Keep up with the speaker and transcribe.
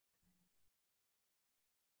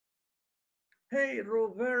Hey,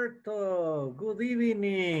 Roberto, good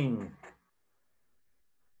evening.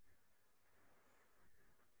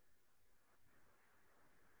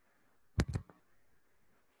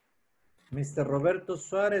 Mr. Roberto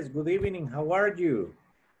Suarez, good evening. How are you?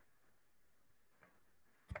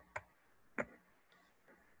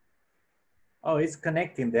 Oh, it's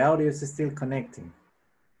connecting. The audio is still connecting.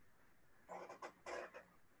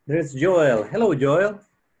 There's Joel. Hello, Joel.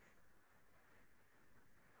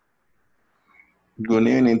 Good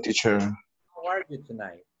evening, teacher. How are you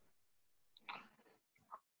tonight?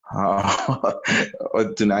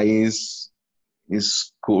 Tonight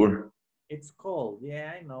is cool. It's cold.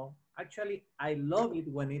 Yeah, I know. Actually, I love it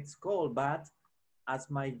when it's cold, but as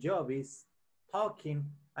my job is talking,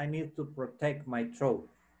 I need to protect my throat.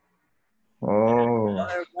 Oh,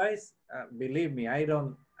 Otherwise, believe me, I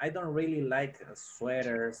don't really like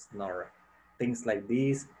sweaters nor things like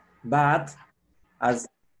this. But as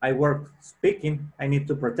I work speaking, I need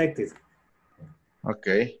to protect it.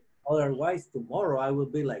 okay. Otherwise, tomorrow I will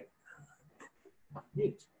be like,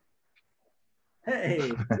 "Neat. Hey,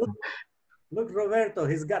 look, Roberto,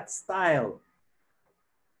 he's got style."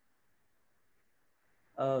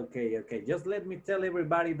 Okay, okay. Just let me tell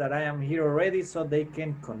everybody that I am here already so they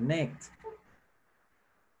can connect.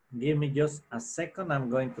 Give me just a second. I'm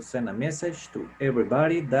going to send a message to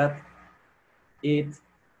everybody that it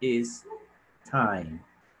is time.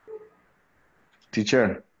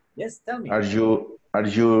 Teacher, Yes, tell me. are you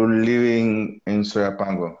living in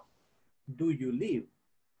Soyapango? Do you live?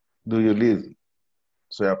 Do you live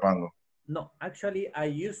Soyapango? No, actually, I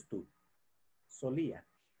used to. Solía.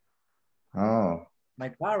 Oh, My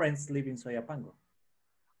parents live in Soyapango.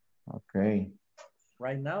 okay.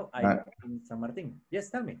 Right now, I Uh, live in San Martin. Yes,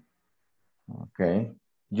 tell me. okay.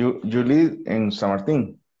 You live in San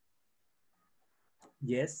Martin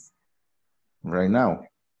Yes, right now?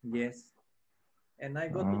 yes. And I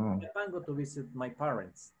go to Oh, Soyapango to visit my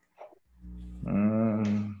parents.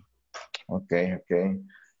 mm, okay, okay.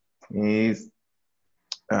 Is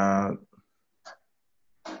uh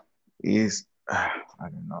I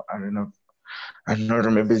don't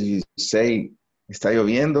remember you say está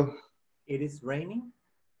lloviendo. It is raining.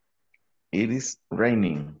 It is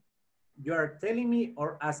raining. You are telling me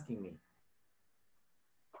or asking me?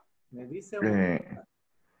 Me dice o me Eh, pregunta?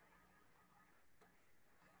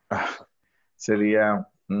 ah, sería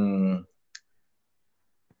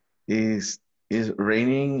is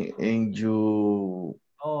raining in your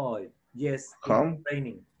Oh, yes, it is home?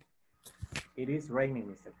 raining. It is raining,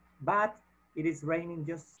 mister. But it is raining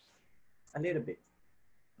just a little bit,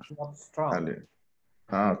 not strong. Ale-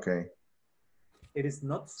 Ah, okay. It is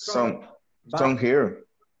not strong, Some but here.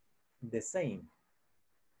 the same.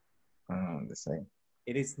 The same.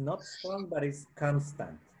 It is not strong, but it's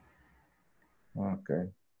constant.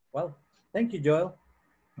 Okay. Well, thank you, Joel.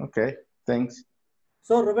 Okay. Thanks.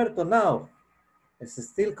 So, Roberto, now it's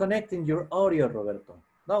still connecting your audio, Roberto.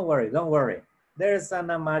 Don't worry, don't worry. There's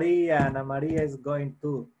Ana Maria. Ana Maria is going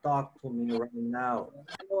to talk to me right now.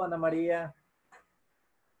 Hello, Ana Maria.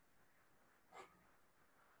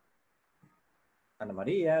 Ana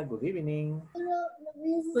Maria, good evening.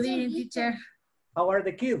 Good evening, teacher. How are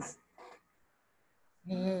the kids?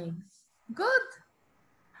 Good.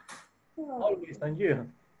 Always on you.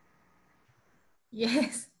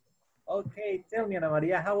 Yes. Okay, tell me, Ana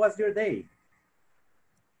Maria, how was your day?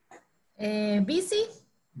 Busy.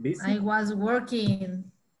 Busy? I was working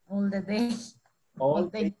all the day. All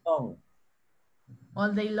day long.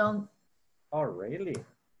 All day long. Oh, really?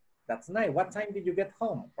 That's nice. What time did you get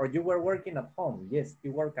home? Or you were working at home? Yes,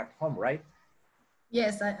 you work at home, right?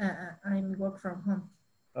 Yes, I work from home.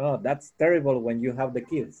 Oh, that's terrible when you have the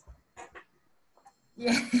kids.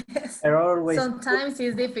 Yes. Sometimes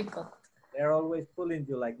it's difficult. They're always pulling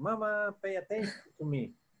you like, Mama, pay attention to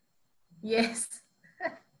me. Yes.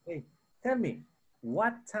 Hey, tell me,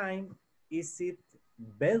 what time is it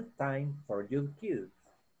bedtime for your kids?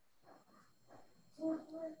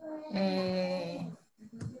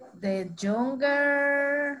 The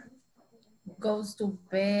younger goes to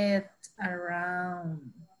bed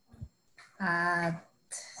around at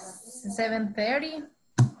 7:30.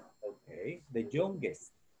 Okay, the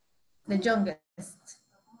youngest. The youngest.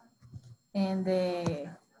 And the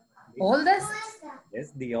oldest?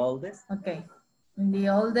 Yes, the oldest. Okay. The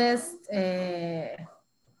oldest at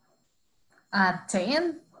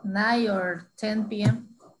 10, 9 or 10 p.m.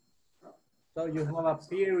 So you have a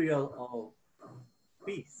period of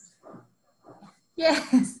peace.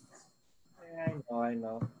 Yes. Yeah, I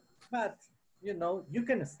know. But, you know, you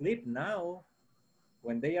can sleep now.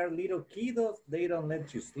 When they are little kiddos, they don't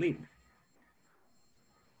let you sleep.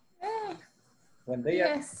 Eh, When they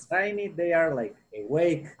Yes. are tiny, they are like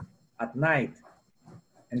awake at night.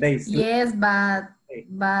 And they sleep. Yes, but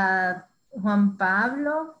Juan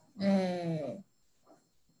Pablo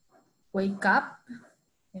wake up.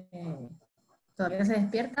 Todavía se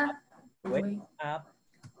despierta. Wake up.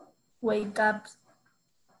 Wake up.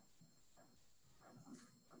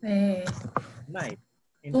 Night.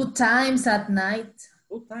 Two times at night.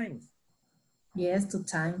 2 times. Yes, 2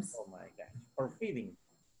 times. Oh my gosh. For feeding.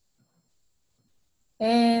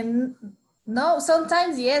 And no,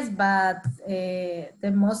 sometimes yes, but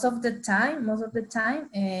the most of the time,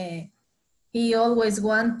 he always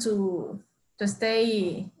want to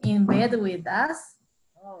stay in bed with us.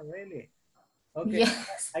 Oh, really? Okay.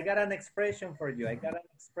 Yes. I got an expression for you. In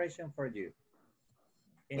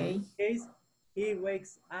Okay. this case, he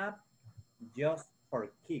wakes up just for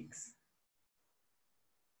kicks.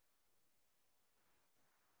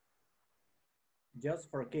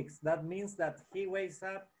 Just for kicks. That means that he wakes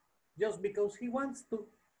up just because he wants to.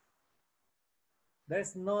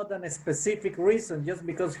 There's not a specific reason, just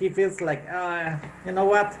because he feels like, you know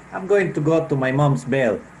what? I'm going to go to my mom's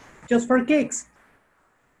bed. Just for kicks.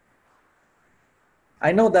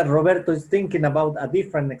 I know that Roberto is thinking about a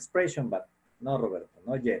different expression, but no, Roberto,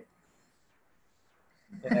 not yet.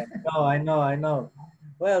 Yeah, no, I know.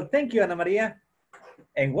 Well, thank you, Ana Maria,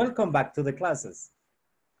 and welcome back to the classes.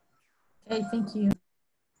 Okay, thank you.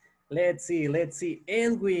 Let's see,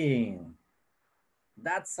 Edwin.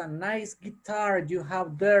 That's a nice guitar you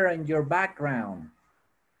have there in your background.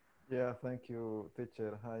 Yeah, thank you,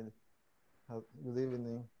 teacher. Hi, good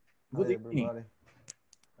evening. Good Hi, evening. everybody.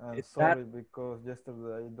 I'm Is sorry because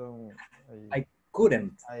yesterday I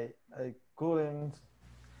couldn't.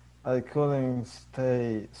 I couldn't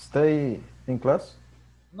stay in class.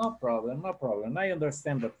 No problem. I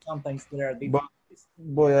understand that sometimes there are But difficulties.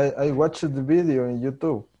 boy, I watched the video in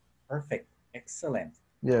YouTube. Perfect, excellent.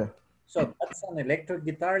 Yeah. So that's an electric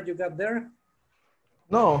guitar you got there?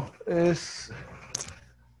 No, it's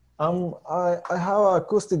I have an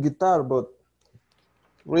acoustic guitar, but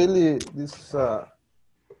really this is a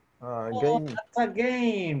game. That's a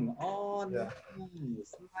game. Oh, Yeah.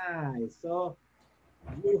 nice. So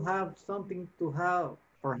you have something to have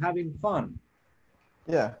for having fun.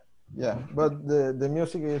 Yeah, but the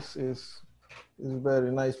music is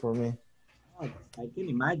very nice for me. Oh, I can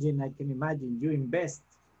imagine you invest.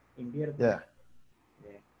 Yeah,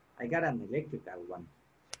 Yeah. I got an electrical one.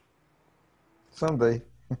 someday.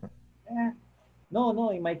 Yeah. No,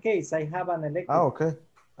 in my case, I have an electric Okay.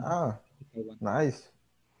 one. Nice.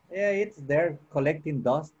 Yeah, it's there collecting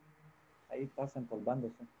dust. Ahí pasan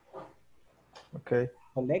colgándose. Okay.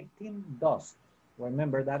 Collecting dust.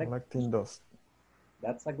 Remember that? Collecting dust.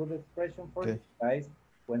 That's a good expression for Okay. you guys.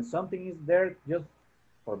 When something is there just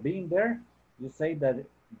for being there, you say that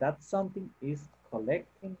that something is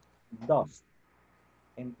collecting dust.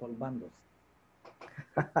 Empolvándose.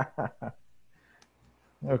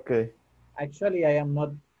 Okay. Actually, I am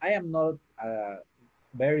not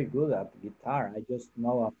very good at guitar. I just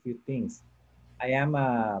know a few things. I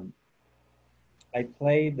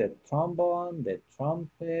play the trombone, the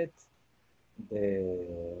trumpet,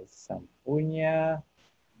 the zampuña.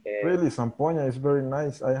 Really, Sampoña is very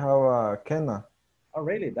nice. I have a quena. Oh,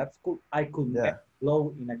 really? That's cool. I could never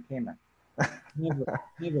blow in a quena. Never.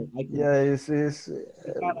 I could. Yeah, it's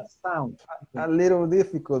It got a sound. a little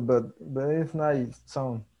difficult, but it's nice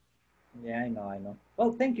sound. Yeah, I know.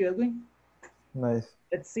 Well, thank you, Edwin. Nice.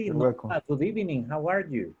 Let's see. You're Norma, welcome. good evening. How are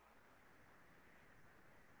you?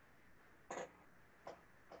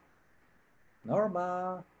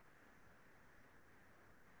 Norma.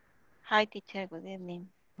 Hi, teacher. Good evening.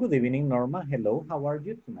 Good evening, Norma. Hello. How are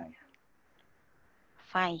you tonight?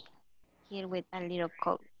 Fine. Here with a little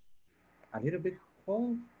cold. A little bit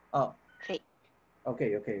cold? Oh. Sí.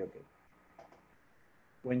 Okay.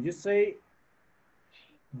 When you say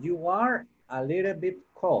you are a little bit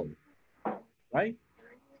cold, right?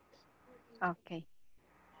 Okay.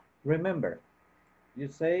 Remember, we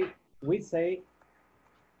say,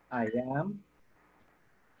 I am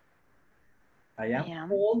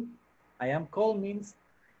cold. I am cold means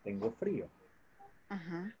tengo frío.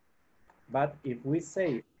 But if we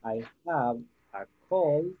say I have a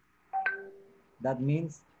cold, that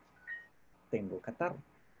means tengo catarro.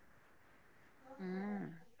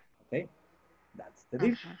 Okay, that's the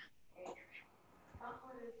difference.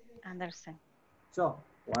 Understand. So,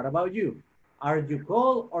 what about you? Are you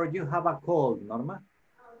cold or you have a cold, Norma?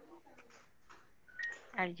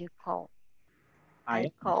 Are you cold? I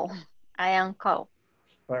am cold. I am cold.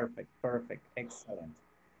 Perfect, excellent.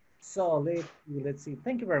 So let's see.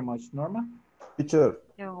 Thank you very much, Norma. Teacher.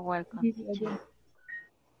 You're welcome, teacher.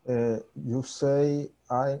 You say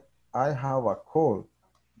I have a cold.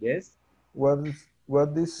 Yes. What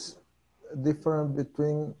is different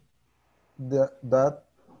between that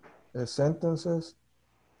sentences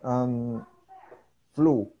and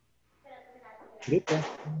flu? Gripe.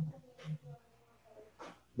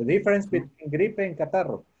 The difference between gripe and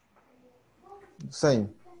catarro. Same.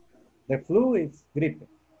 The flu is gripe.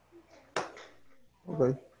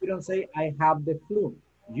 Okay. We don't say I have the flu.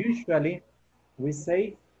 Usually we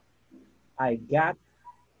say I got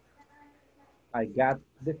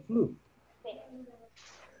the flu.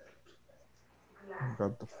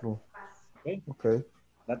 Got the flu. Okay. Okay.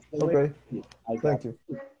 That's the way. Okay. I got Thank you.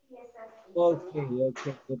 the flu.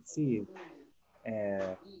 Okay. Let's see.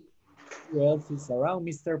 Who else is around?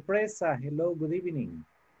 Mr. Presa. Hello, good evening.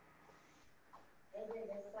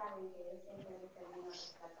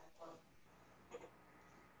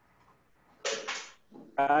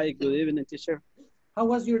 Hi, good evening, teacher. How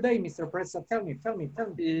was your day, Mr. Presa? Tell me.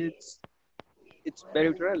 It's very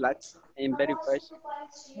relaxed and very fresh.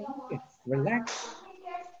 Okay. Relax.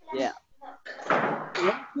 Yeah.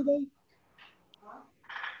 Work today?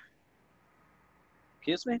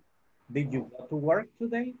 Excuse me. Did you go to work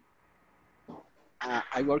today?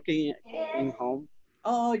 I work in home.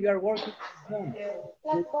 Oh, you are working from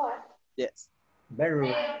home. Yes.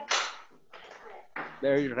 Very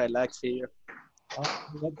Very relaxed here.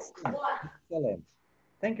 that's excellent.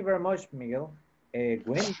 Thank you very much, Miguel.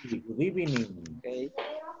 Wendy, good evening. Okay.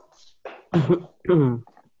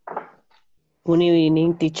 Good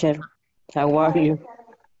evening, teacher. How are you?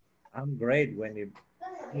 I'm great, Wendy.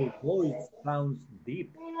 Your voice sounds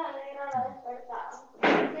deep.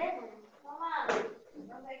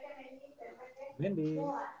 Wendy,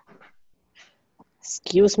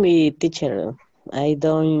 Excuse me, teacher. I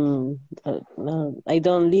don't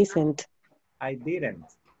listen. I didn't.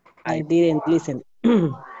 I didn't listen.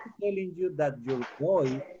 I'm telling you that your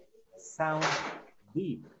voice sounds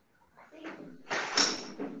deep.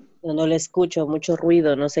 No le escucho, mucho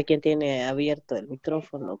ruido. No sé quién tiene abierto el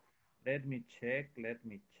micrófono. Let me check.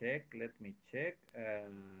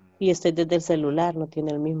 Y estoy desde el celular, no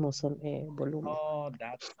tiene el mismo volumen. Oh,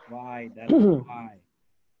 that's why.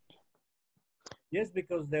 Yes,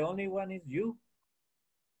 because the only one is you.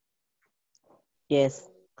 Yes.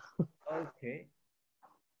 Okay.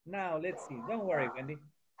 Now, let's see. Don't worry, Wendy.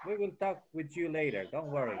 We will talk with you later.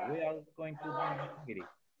 Don't worry. We are going to do an activity.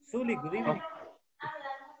 Sully, good evening.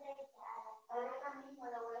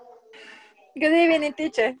 Good evening,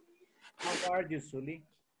 teacher. How are you, Sully?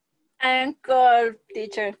 I'm cold,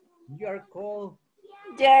 teacher. You are cold.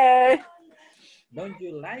 Yeah. Don't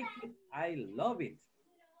you like it? I love it.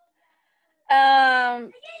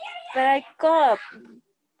 Very cold.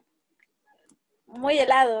 Muy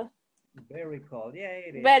helado. Very cold. Yeah,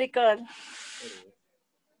 it is. Very cold. It is.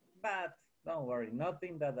 But don't worry.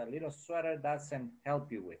 Nothing that a little sweater doesn't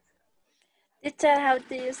help you with. Teacher, how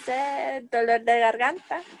do you say dolor de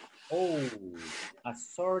garganta? Oh, a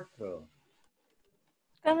sore throat.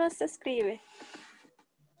 ¿Cómo se escribe?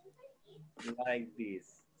 Like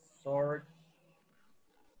this. Sore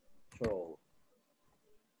throat.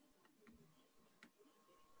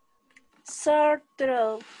 Sore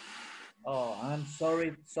throat. Oh, I'm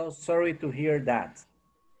sorry. So sorry to hear that.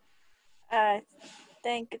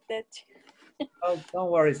 Thank you, teacher. Oh,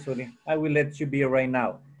 don't worry, Sully. I will let you be right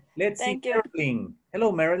now. Let's Thank see you. Marilyn.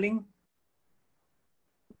 Hello, Marilyn.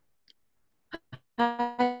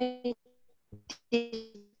 Hi,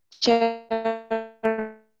 teacher.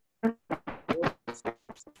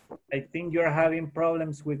 I think you're having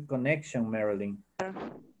problems with connection, Marilyn.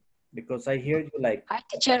 Because I hear you like... Hi,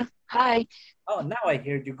 teacher. Hi. Oh, now I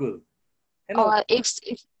hear you good. Hello.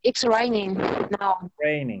 It's raining now.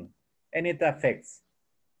 Raining. And it affects.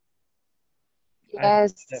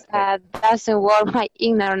 Yes, doesn't work my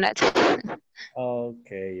internet.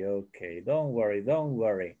 Okay. Don't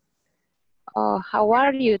worry. Oh, how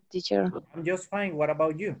are you, teacher? I'm just fine. What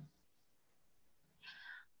about you?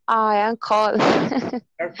 I am cold.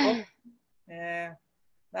 You're cold? Yeah,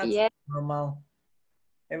 that's normal.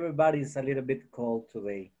 Everybody's a little bit cold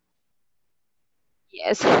today.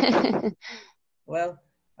 Yes. Well,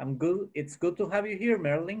 I'm good. It's good to have you here,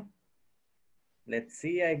 Marilyn. Let's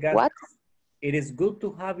see, I got... What? It is good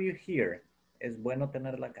to have you here. Es bueno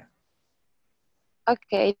tenerla acá.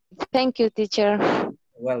 Okay, thank you, teacher.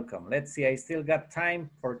 Welcome. Let's see, I still got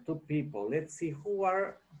time for 2 people. Let's see, who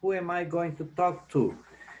am I going to talk to?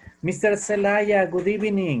 Mr. Celaya, good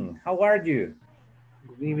evening. How are you?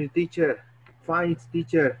 Good evening, teacher. Fine,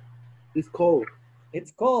 teacher. It's cold.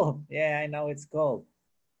 It's cold. Yeah, I know it's cold.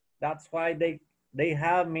 That's why they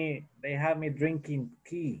have me drinking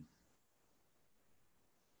tea.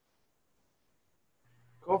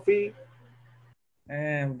 coffee.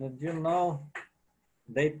 And you know,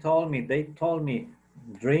 they told me,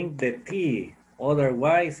 drink the tea.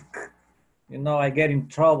 Otherwise, you know, I get in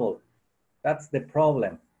trouble. That's the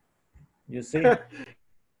problem. You see?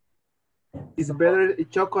 It's So, better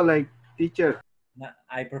chocolate, teacher.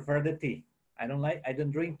 I prefer the tea. I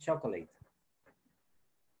don't drink chocolate.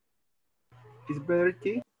 It's better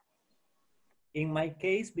tea. In my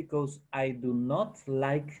case, because I do not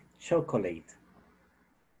like chocolate.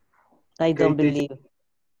 I don't believe.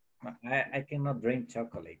 I cannot drink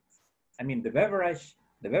chocolate. I mean, the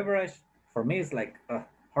beverage for me is like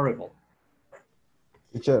horrible.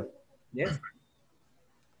 Teacher, Yes.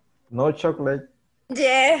 no chocolate,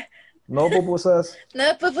 Yeah. no pupusas.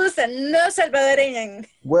 No pupusa, no salvadoreño.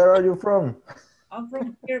 Where are you from? I'm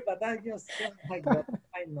from here, but I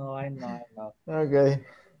know. Okay.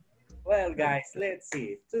 Well, guys, let's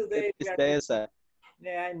see. Today we are, Tristeza.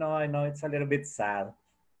 yeah, I know. It's a little bit sad.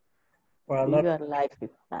 For a lot. Your life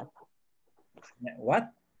is sad.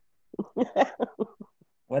 What?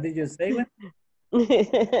 What did you say?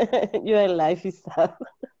 Your life is sad.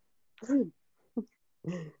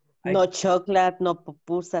 No chocolate, no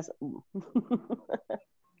pupusas.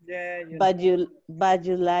 Yeah. But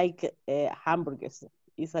you like hamburgers.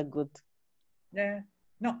 It's a good. Yeah.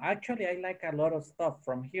 No, actually, I like a lot of stuff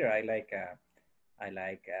from here. I like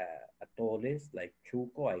atoles, like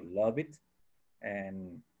chuco. I love it,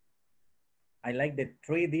 and I like the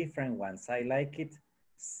 3 different ones. I like it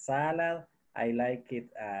salad. I like it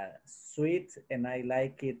sweet, and I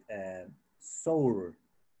like it sour.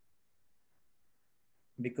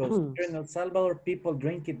 Because here in El Salvador, people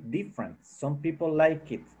drink it different. Some people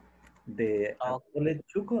like it, the atole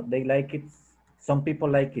chuco, they like it. Some people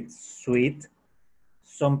like it sweet.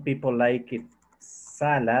 Some people like it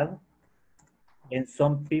salad. And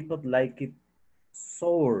some people like it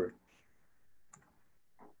sour.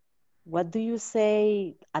 What do you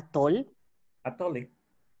say? Atol? Atole.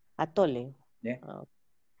 Atole. Yeah.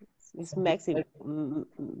 It's Mexican,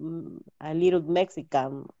 a little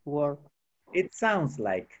Mexican word. It sounds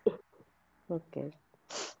like. Okay.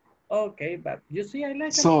 Okay, but you see, I like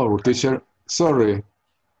it. So, teacher, sorry.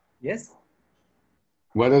 Yes?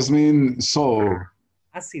 What does mean so?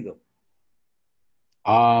 Ácido.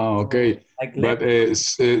 Ah, okay. Like but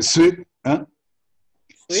sweet, huh?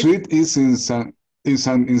 Sweet is in San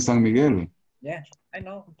Miguel. Yeah, I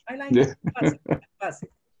know. I like Yeah. it.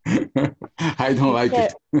 I don't like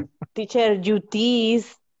it. Teacher, you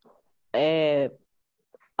tease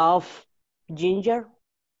of ginger?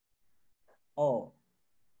 Oh,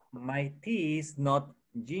 my tea is not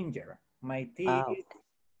ginger. My tea is,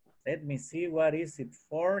 let me see, what is it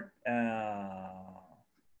for?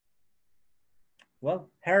 Well,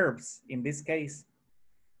 herbs in this case.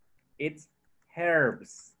 It's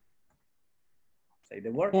herbs. Say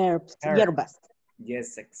the word. Herbs. Hierbas.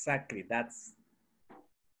 Yes, exactly. That's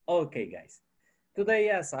okay, guys. Today,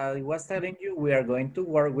 as I was telling you, we are going to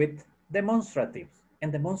work with demonstratives.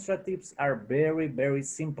 And demonstratives are very, very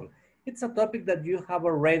simple. It's a topic that you have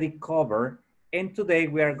already covered. And today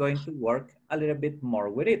we are going to work a little bit more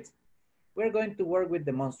with it. We're going to work with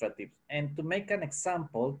demonstratives. And to make an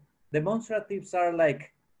example, demonstratives are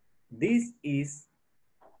like, this is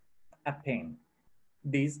a pen.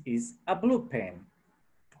 This is a blue pen.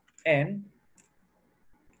 And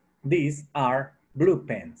these are blue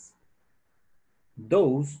pens.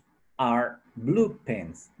 Those are blue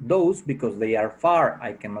pens. Those because they are far,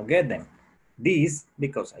 I cannot get them. These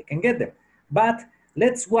because I can get them. But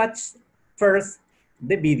let's watch first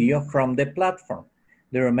the video from the platform.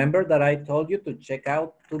 Do you remember that I told you to check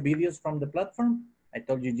out 2 videos from the platform? I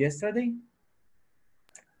told you yesterday.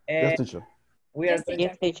 Yes, teacher. We are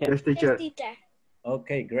Yes, teacher. Yes, teacher.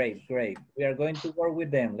 Okay, great. We are going to work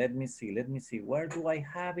with them. Let me see. Where do I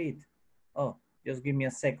have it? Oh, just give me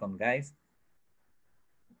a second, guys.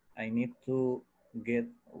 I need to get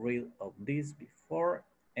rid of this before,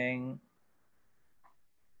 and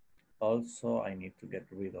also I need to get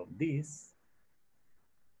rid of this.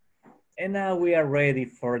 And now we are ready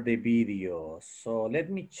for the video. So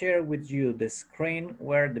let me share with you the screen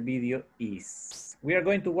where the video is. We are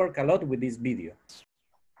going to work a lot with this video.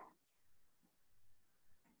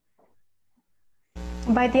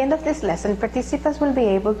 By the end of this lesson, participants will be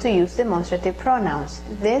able to use demonstrative pronouns,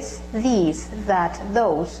 this, these, that,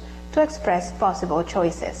 those, to express possible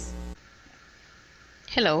choices.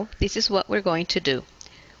 Hello, this is what we're going to do.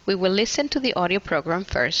 We will listen to the audio program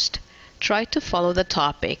first, try to follow the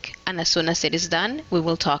topic, and as soon as it is done, we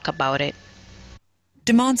will talk about it.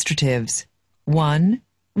 Demonstratives. 1.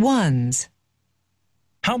 Ones.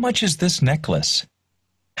 How much is this necklace?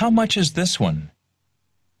 How much is this one?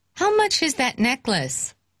 How much is that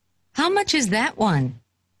necklace? How much is that one?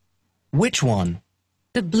 Which one?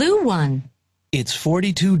 The blue one. It's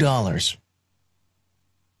 $42.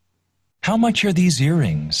 How much are these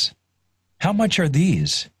earrings? How much are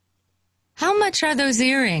these? How much are those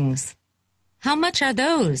earrings? How much are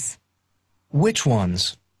those? Which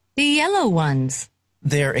ones? The yellow ones.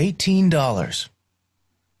 They're $18.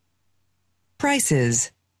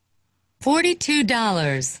 Prices.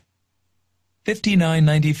 $42.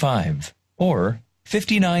 $59.95 or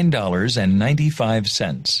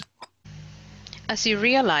 $59.95. As you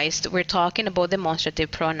realized, we're talking about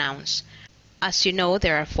demonstrative pronouns. As you know,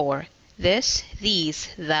 there are four: this, these,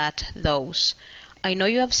 that, those. I know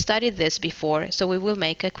you have studied this before, so we will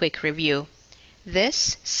make a quick review.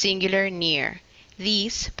 This, singular, near.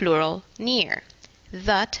 These, plural, near.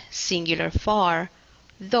 That, singular, far.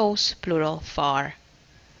 Those, plural, far.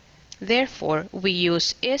 Therefore, we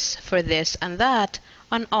use is for this and that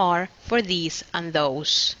and are for these and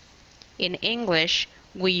those. In English,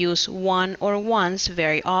 we use one or ones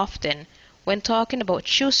very often when talking about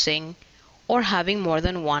choosing or having more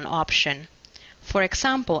than one option. For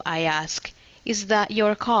example, I ask, is that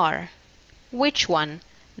your car? Which one?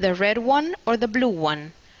 The red one or the blue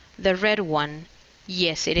one? The red one.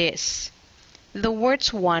 Yes, it is. The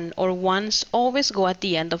words one or ones always go at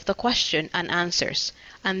the end of the question and answers,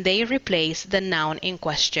 and they replace the noun in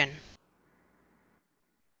question.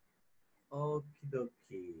 Okie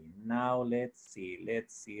dokie. Now let's see.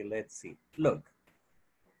 Look,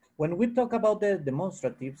 when we talk about the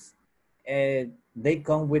demonstratives, they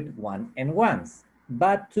come with one and ones.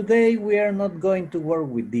 But today we are not going to work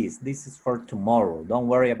with this. This is for tomorrow. Don't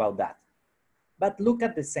worry about that. But look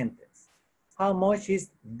at the sentence. How much is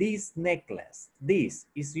this necklace? This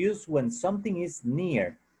is used when something is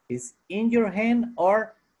near, is in your hand,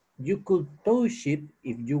 or you could touch it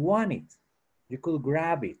if you want it. You could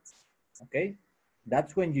grab it, okay?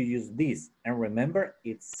 That's when you use this. And remember,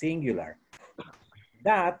 it's singular.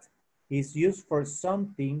 That is used for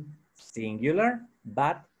something singular,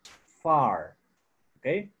 but far,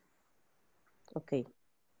 okay? Okay.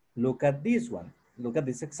 Look at this one. Look at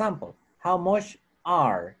this example. How much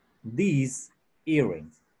are these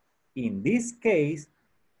earrings? In this case,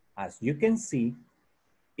 as you can see,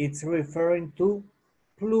 it's referring to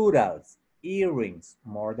plurals, earrings,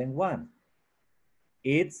 more than one.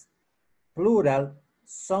 It's plural,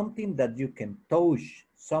 something that you can touch,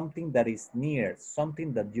 something that is near,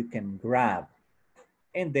 something that you can grab.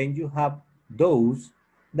 And then you have those,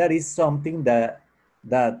 that is something that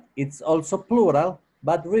it's also plural,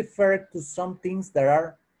 but refer to some things that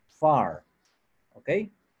are far, okay?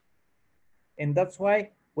 And that's why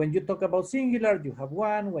when you talk about singular, you have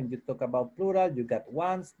one. When you talk about plural, you got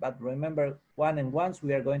ones. But remember, one and ones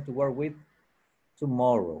we are going to work with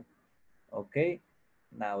tomorrow, okay?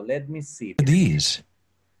 Now let me see. These.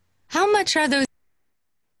 How much are those?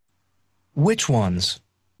 Which ones?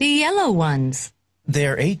 The yellow ones.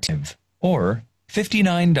 They're $18 or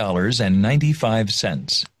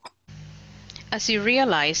 $59.95. As you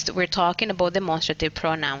realized, we're talking about demonstrative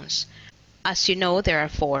pronouns. As you know, there are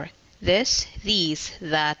four: this, these,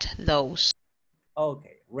 that, those.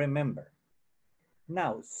 Okay, remember.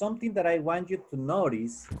 Now, something that I want you to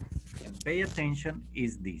notice and pay attention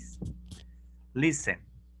is this. Listen,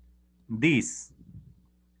 this,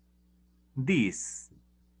 this,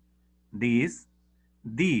 this,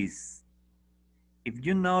 this. If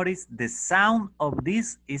you notice, the sound of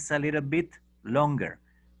this is a little bit longer.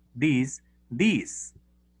 This, this,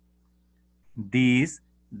 this,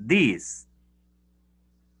 this.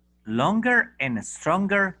 Longer and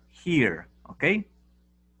stronger here, okay?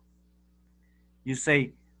 You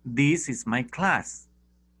say, this is my class.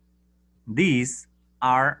 These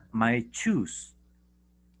are my shoes.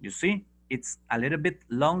 You see, it's a little bit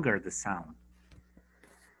longer, the sound.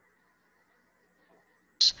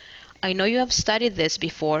 I know you have studied this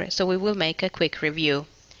before, so we will make a quick review.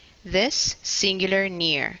 This, singular,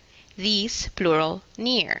 near. These, plural,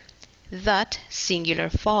 near. That, singular,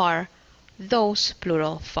 far. Those,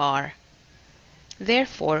 plural, far.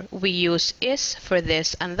 Therefore, we use is for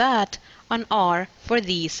this and that and are for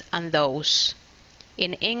these and those.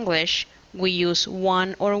 In English, we use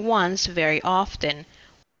one or ones very often.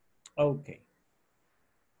 Okay.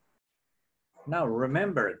 Now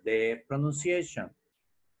remember the pronunciation.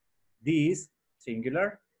 This,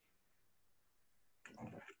 singular.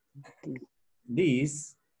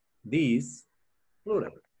 This,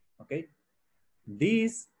 plural. Okay.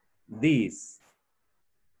 This.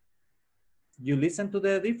 You listen to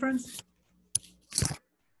the difference?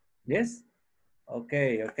 Yes?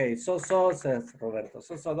 Okay. So, says Roberto.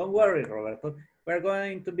 So, don't worry, Roberto. We're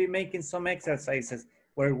going to be making some exercises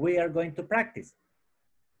where we are going to practice.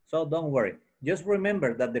 So don't worry. Just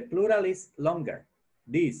remember that the plural is longer.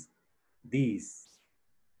 These. You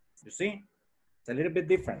see? It's a little bit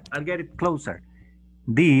different. I'll get it closer.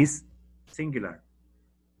 These, singular.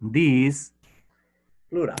 These,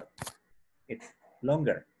 plural. It's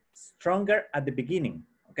longer. Stronger at the beginning.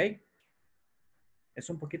 Okay? Es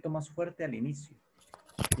un poquito más fuerte al inicio.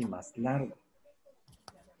 Y más largo.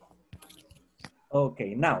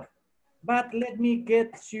 Okay, now. But let me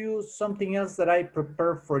get you something else that I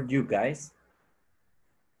prepared for you guys.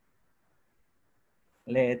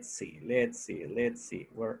 Let's see.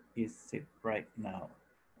 Where is it right now?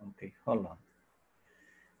 Okay, hold on.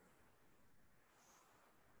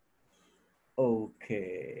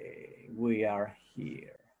 Okay, we are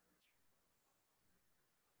here.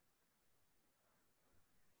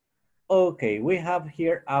 Okay, we have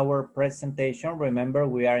here our presentation. Remember,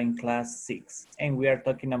 we are in class 6 and we are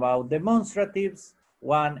talking about demonstratives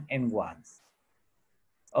 1 and 1s.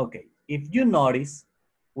 Okay, if you notice,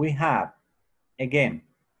 we have, again,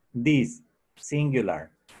 this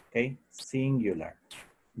singular, okay, singular,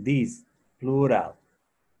 this plural,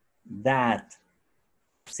 that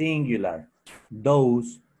singular,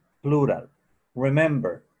 those plural.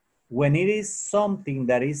 Remember, when it is something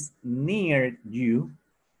that is near you,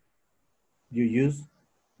 you use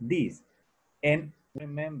this. And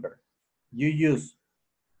remember, you use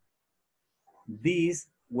this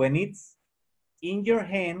when it's in your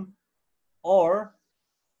hand or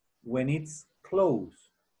when it's close.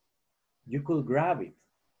 You could grab it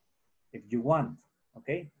if you want,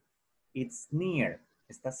 okay? It's near,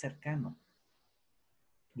 está cercano.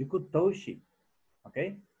 You could touch it,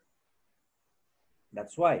 okay?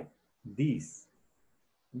 That's why this,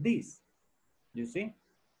 you see?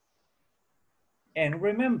 And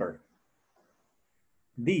remember,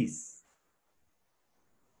 these,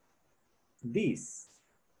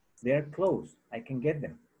 they're close. I can get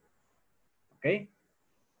them, okay?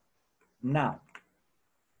 Now,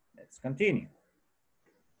 let's continue.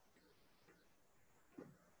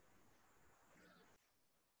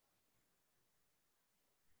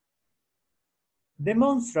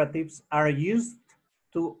 Demonstratives are used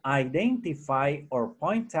to identify or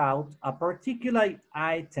point out a particular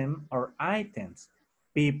item or items,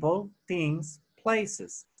 people, things,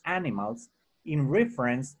 places, animals, in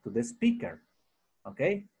reference to the speaker,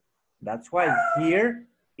 okay? That's why here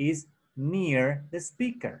is near the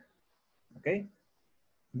speaker, okay?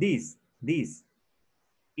 This.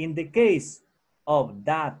 In the case of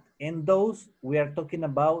that and those, we are talking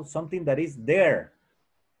about something that is there,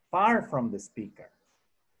 far from the speaker,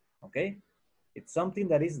 okay? It's something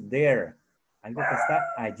that is there. Algo que está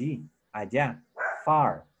allí, allá,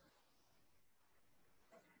 far.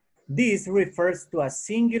 This refers to a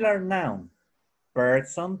singular noun,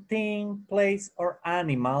 person, thing, place, or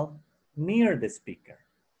animal near the speaker.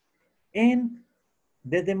 And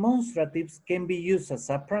the demonstratives can be used as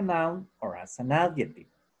a pronoun or as an adjective.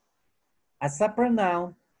 As a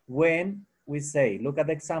pronoun, when we say, look at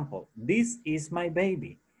the example, this is my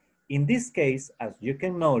baby. In this case, as you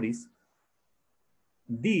can notice,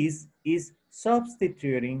 this is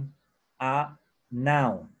substituting a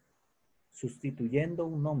noun, sustituyendo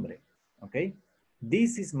un nombre, okay?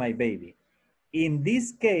 This is my baby. In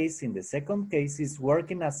this case, in the second case, it's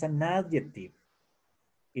working as an adjective.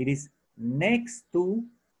 It is next to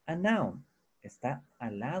a noun. Está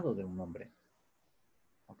al lado de un nombre,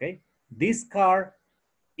 okay? This car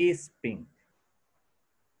is pink.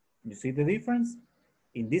 You see the difference?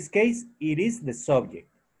 In this case, it is the subject.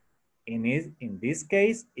 In this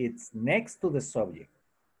case, it's next to the subject.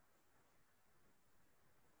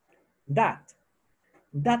 That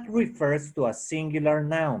refers to a singular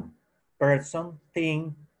noun, person,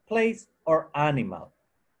 thing, place, or animal,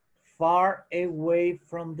 far away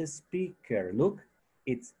from the speaker. Look,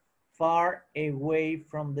 it's far away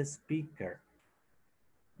from the speaker.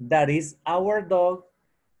 That is our dog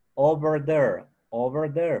over there,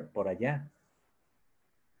 por allá.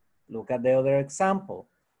 Look at the other example.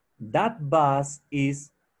 That bus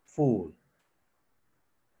is full.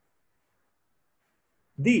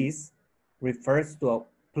 This refers to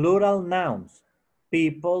plural nouns,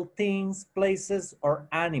 people, things, places, or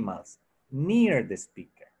animals near the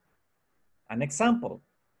speaker. An example,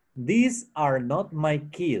 these are not my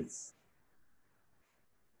kids.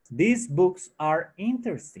 These books are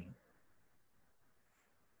interesting.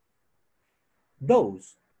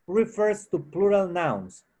 Those refers to plural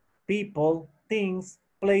nouns, people, things,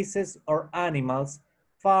 places, or animals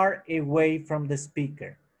far away from the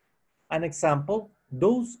speaker. An example,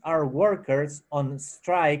 those are workers on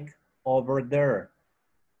strike over there.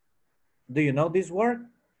 Do you know this word?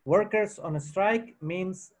 Workers on strike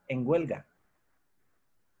means en huelga.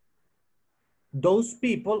 Those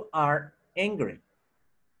people are angry.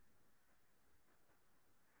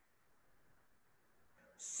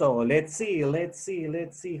 So let's see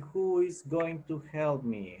who is going to help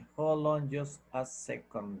me. Hold on just a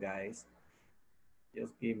second, guys.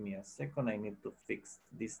 Just give me a second. I need to fix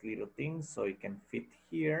this little thing so it can fit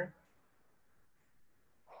here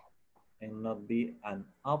and not be an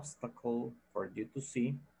obstacle for you to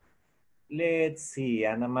see. Let's see,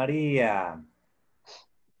 Ana Maria.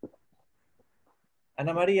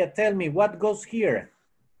 Ana Maria, tell me what goes here?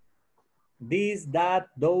 This, that,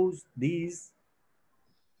 those, these.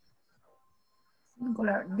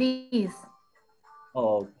 Singular, these.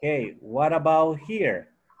 Okay, what about here?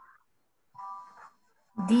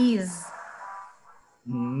 These.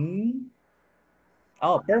 Hmm.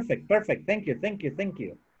 Oh, perfect, perfect. Thank you, thank you, thank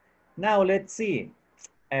you. Now let's see.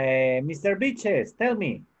 Mr. Beaches, tell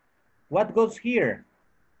me, what goes here?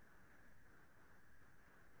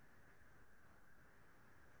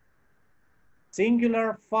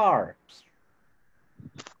 Singular far.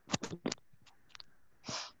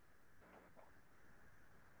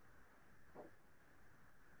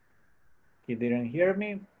 You didn't hear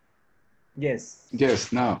me? Yes.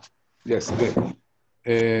 Yes, now. Yes.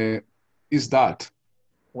 Is that?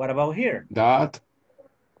 What about here? That.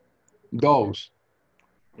 Those.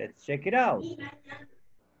 Let's check it out.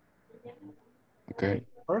 Okay.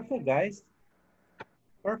 Perfect, guys.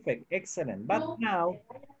 Perfect, excellent. But now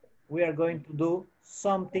we are going to do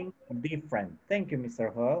something different. Thank you,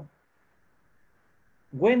 Mr. Hall.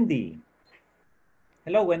 Wendy.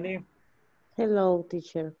 Hello, Wendy. Hello,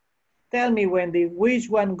 teacher. Tell me, Wendy, which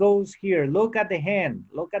one goes here? Look at the hand.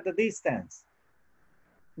 Look at the distance.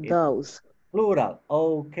 Those. It's plural.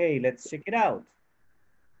 Okay, let's check it out.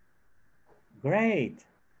 Great.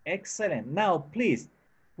 Excellent. Now, please,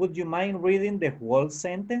 would you mind reading the whole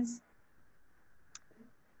sentence?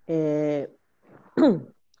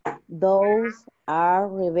 Those are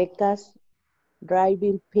Rebecca's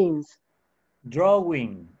driving pins.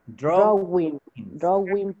 Drawing pins.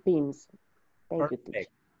 Thank Perfect. you, teacher.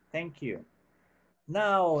 Thank you.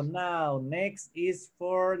 Now, next is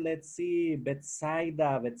for, let's see,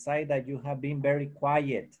 Betsaida. Betsaida, you have been very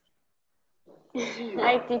quiet.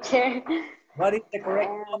 Hi, teacher. What is the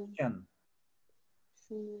correct option?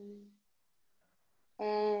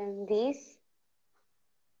 And this?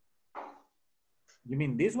 You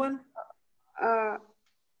mean this one?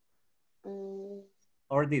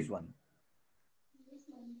 Or this one?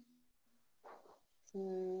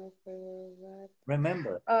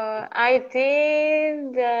 Remember. I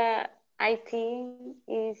think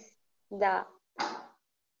is the.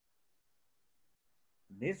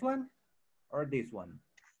 This one or this one?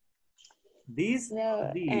 This No,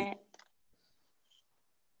 or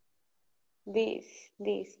this?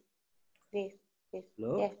 This.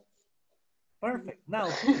 Look. Yes. Perfect. Now,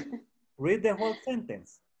 please, read the whole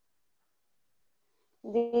sentence.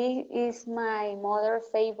 This is my mother's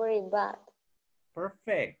favorite bat.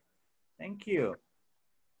 Perfect. Thank you.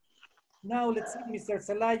 Now, let's see, Mr.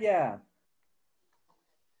 Zelaya.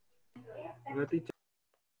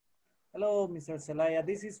 Hello, Mr. Zelaya.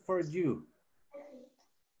 This is for you.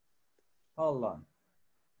 Hold on.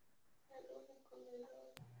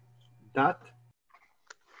 That.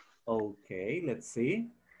 Okay, let's see.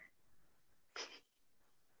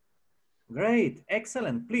 Great,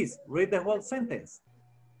 excellent. Please read the whole sentence.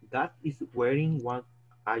 That is wearing what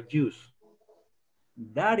I use.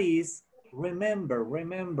 That is, remember.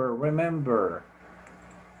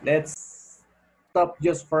 Let's stop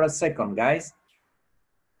just for a second, guys.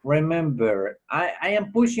 Remember, I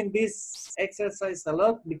am pushing this exercise a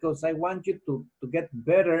lot because I want you to get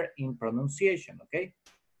better in pronunciation, okay?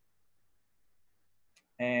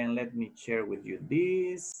 And let me share with you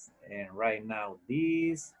this, and right now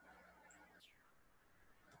this.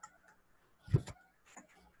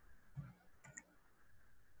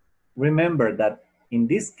 Remember that in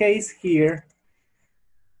this case here,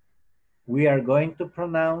 we are going to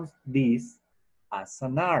pronounce this as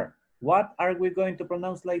an R. What are we going to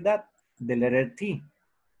pronounce like that? The letter T.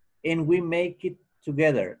 And we make it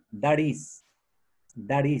together. That is.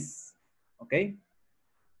 Okay?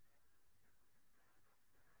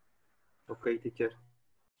 Okay, teacher.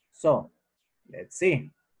 So, let's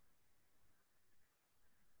see.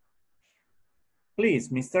 Please,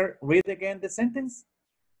 mister, read again the sentence.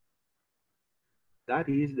 That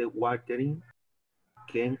is the watering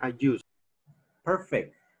can I use.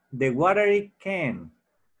 Perfect. The watering can.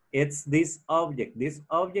 It's this object. This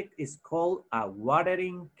object is called a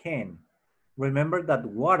watering can. Remember that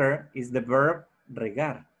water is the verb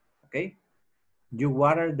regar, okay? You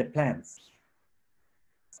water the plants.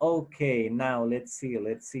 Okay, now let's see.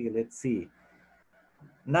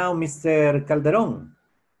 Now, Mr. Calderon.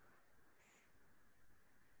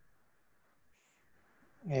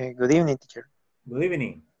 Good evening, teacher. Good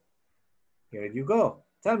evening. Here you go.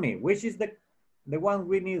 Tell me, which is the one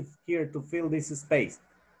we need here to fill this space?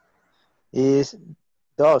 Is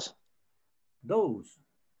those. Those.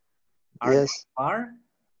 Yes. Are?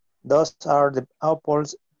 Those are the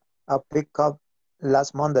apples I picked up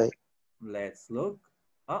last Monday. Let's look.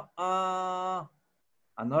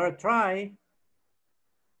 Another try.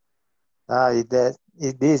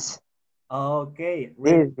 It is. Okay.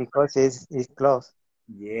 This because it's close.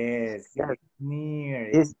 Yes, Yes. it's near,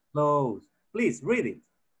 it's close. Please read it.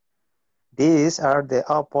 These are the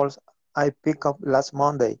apples I picked up last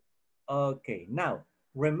Monday. Okay, now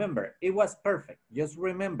remember, it was perfect. Just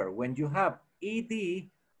remember, when you have ed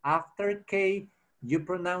after K, you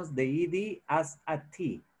pronounce the ed as a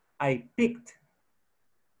T. I picked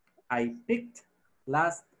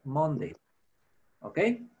last Monday.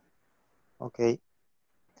 Okay? Okay.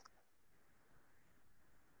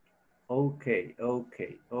 Okay.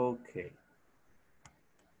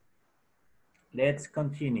 Let's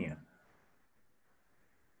continue.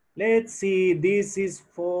 Let's see, this is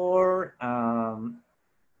for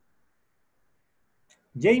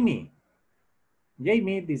Jamie.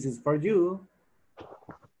 Jamie, this is for you.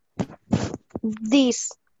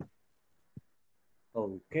 This.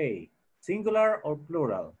 Okay. Singular or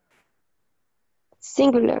plural?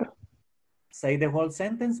 Singular. Say the whole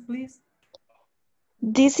sentence, please.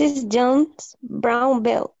 This is John's brown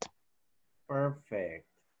belt. Perfect.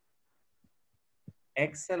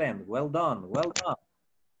 Excellent. Well done. Well done.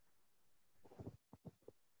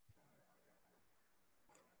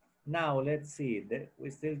 Now, let's see. We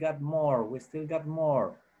still got more. We still got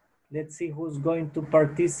more. Let's see who's going to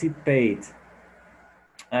participate.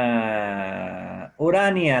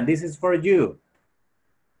 Urania, this is for you.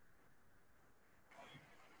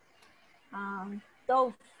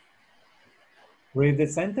 Those. Read the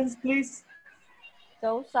sentence, please.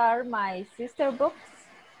 Those are my sister books.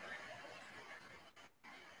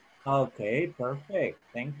 Okay, perfect.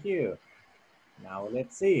 Thank you. Now,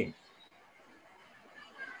 let's see.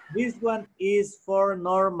 This one is for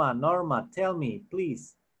Norma. Norma, tell me,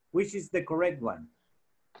 please, which is the correct one?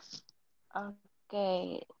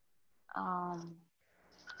 Okay.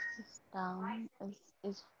 Están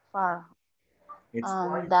is far. It's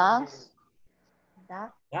far.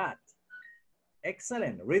 That.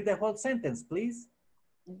 Excellent. Read the whole sentence, please.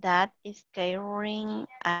 That is catering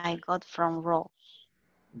I got from Rose.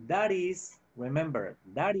 That is, remember,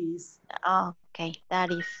 that is. Okay, that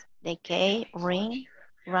is the catering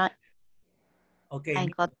okay, I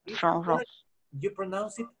got from Rose. You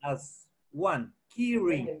pronounce it as one,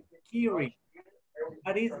 keyring.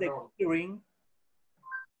 That is the keyring.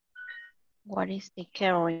 What is the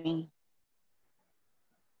catering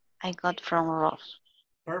I got from Rose?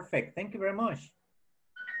 Perfect. Thank you very much.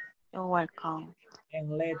 You're welcome.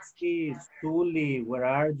 And let's see, Sully. Where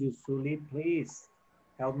are you, Sully? Please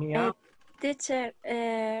help me out. Teacher,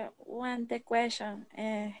 one the question.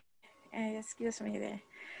 Excuse me.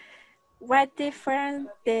 What difference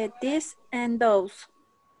the this and those?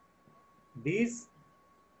 This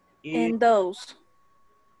is and those.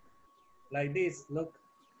 Like this. Look.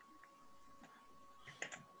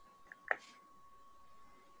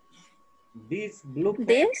 These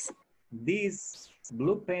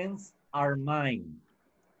blue pens are mine.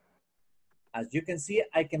 As you can see,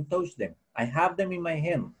 I can touch them. I have them in my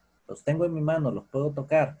hand. Los tengo en mi mano, los puedo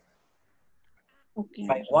tocar. Okay. If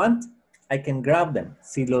I want, I can grab them.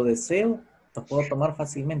 Si lo deseo, los puedo tomar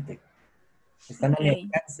fácilmente. Están a mi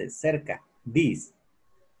alcance, cerca. These.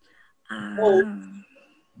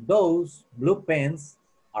 Those blue pens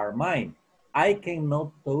are mine. I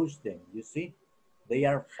cannot touch them, you see? They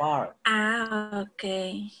are far.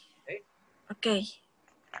 Okay. Okay.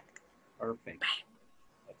 Perfect.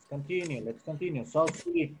 Let's continue. So,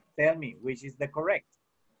 please tell me which is the correct.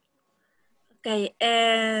 Okay,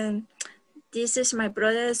 and this is my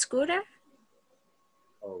brother's scooter.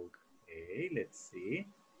 Okay, let's see.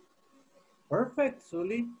 Perfect,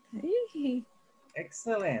 Sully.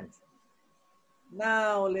 Excellent.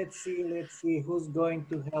 Now, let's see who's going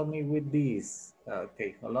to help me with this.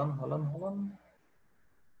 Okay, hold on.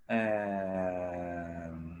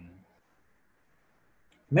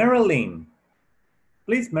 Marilyn.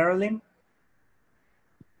 Please, Marilyn.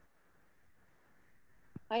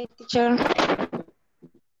 Hi, teacher.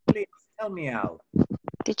 Please, help me out.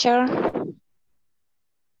 Teacher.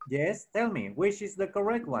 Yes, tell me, which is the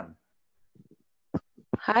correct one?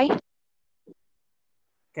 Hi.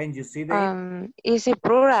 Can you see the... Is it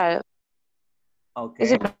plural? Okay.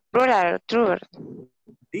 Is it plural, true?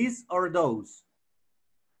 These or those?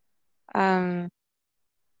 Um,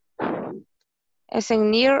 is it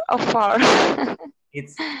near or far?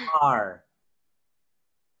 It's far.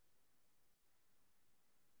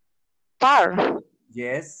 Far.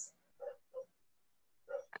 Yes.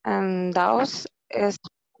 Those is,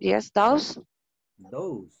 yes, those.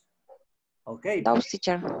 Those. Okay. Those,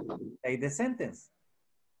 teacher. Say the sentence.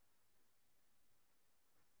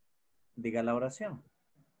 Diga la oración.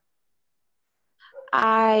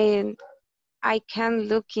 I can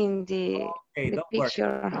look in Okay, the don't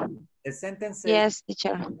picture. worry. The sentence says, Yes,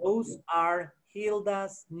 teacher. those are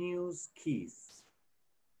Hilda's news keys.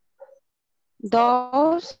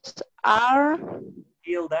 Those are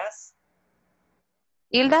Hilda's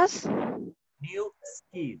Hilda's news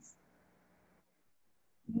keys.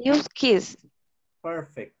 news keys.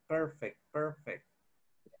 Perfect, perfect, perfect.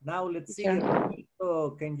 Now let's see. Teacher.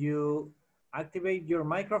 So can you activate your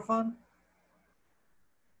microphone?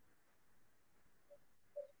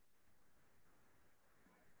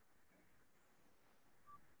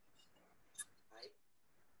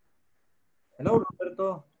 Hello,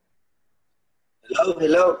 Roberto. Hello,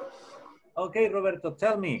 hello. Okay, Roberto,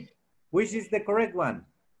 tell me, which is the correct one?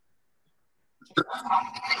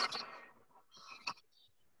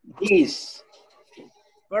 This.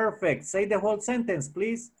 Perfect. Say the whole sentence,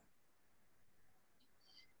 please.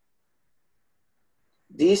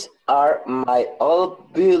 These are my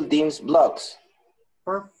old buildings blocks.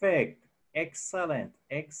 Perfect. Excellent.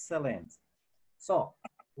 Excellent. So,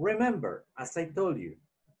 remember, as I told you,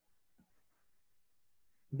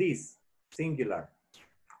 this, singular.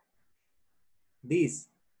 This,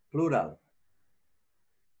 plural.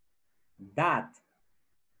 That,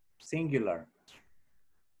 singular.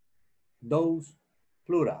 Those,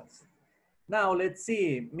 plurals. Now, let's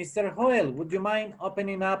see. Mr. Joel, would you mind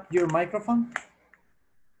opening up your microphone?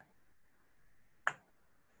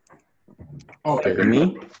 Okay.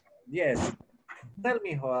 Me? Yes. Tell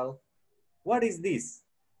me, Joel, what is this?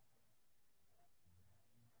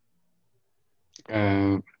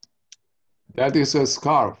 That is a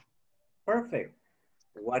scarf. Perfect.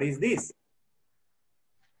 What is this?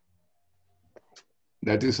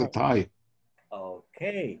 That is a tie.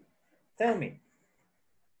 Okay. Tell me,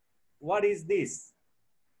 what is this?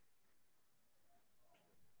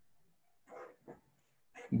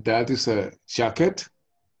 That is a jacket.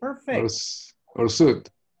 Perfect. Or suit.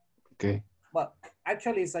 Okay. Well,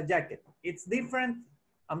 actually, it's a jacket. It's different.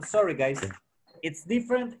 I'm sorry, guys. Okay. It's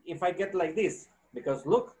different if I get like this, because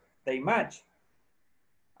look, they match.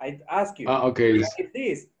 I'd ask you, Okay. what is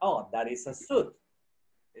this? Oh, that is a suit.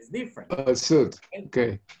 It's different. A suit.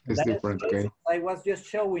 Okay. It's That different. is, Okay. I was just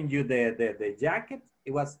showing you the jacket.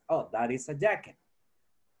 It was, oh, that is a jacket.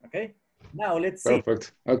 Okay. Now let's see.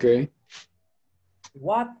 Perfect. Okay.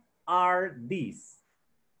 What are these?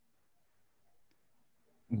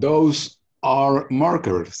 Those are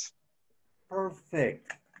markers.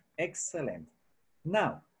 Perfect. Excellent.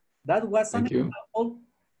 Now, that was an Thank you. example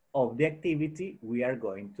of the activity we are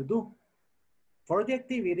going to do. For the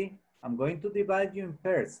activity, I'm going to divide you in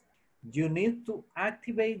pairs. You need to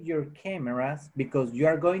activate your cameras because you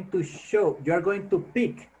are going to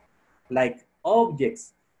pick like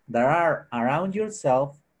objects that are around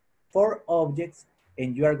yourself, 4 objects,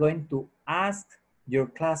 and you are going to ask your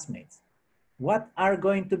classmates. What are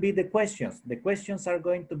going to be the questions? The questions are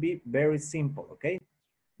going to be very simple, okay?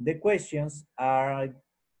 The questions are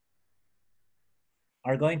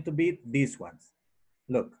going to be these ones.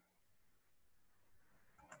 Look,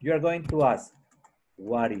 you are going to ask,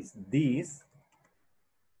 what is this?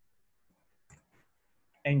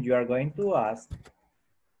 And you are going to ask,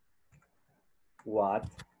 what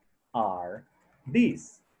are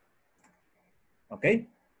these? Okay?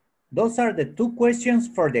 Those are the 2 questions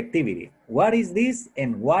for the activity. What is this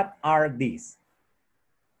and what are these?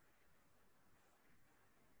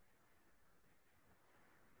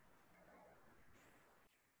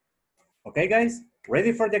 Okay, guys,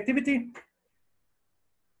 ready for the activity?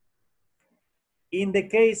 In the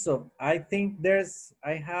case of, I think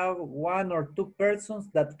I have 1 or 2 persons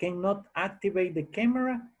that cannot activate the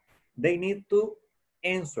camera. They need to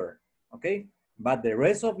answer, okay? But the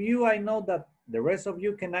rest of you, I know that the rest of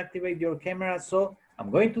you can activate your camera. So I'm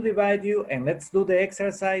going to divide you and let's do the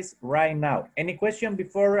exercise right now. Any question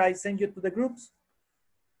before I send you to the groups?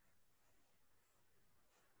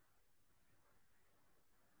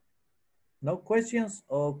 No questions?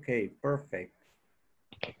 Okay, perfect.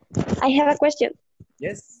 I have a question.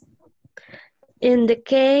 Yes. In the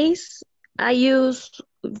case I use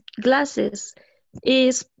glasses,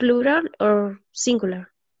 is plural or singular?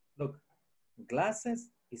 Look, glasses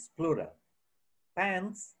is plural.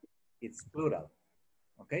 Pants, it's plural.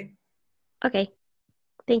 Okay? Okay,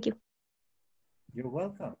 thank you. You're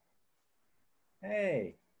welcome.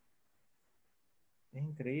 Hey. Es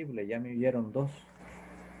increíble, ya me vieron dos.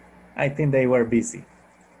 I think they were busy.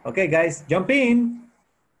 Okay, guys, jump in.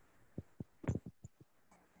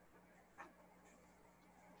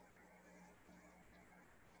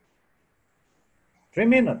 Three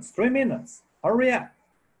minutes. Hurry up.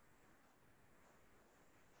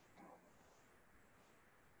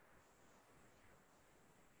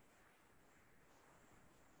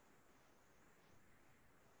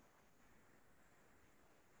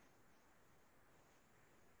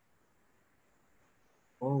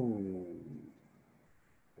 Oh.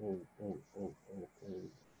 Oh.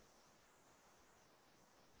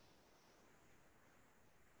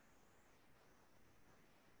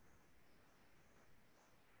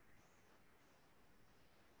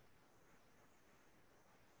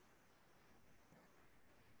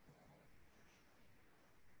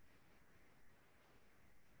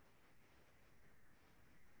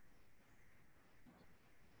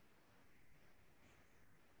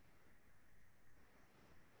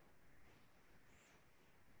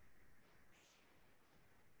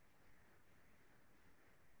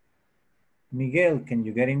 Miguel, can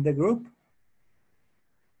you get in the group?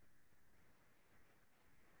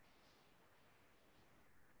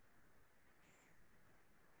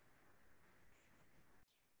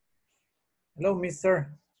 Hello,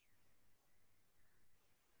 mister.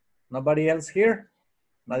 Nobody else here?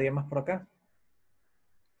 ¿Nadie más por acá?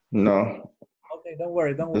 No, Okay, don't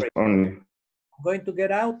worry. just only. I'm going to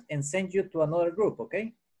get out and send you to another group,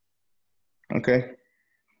 okay? Okay.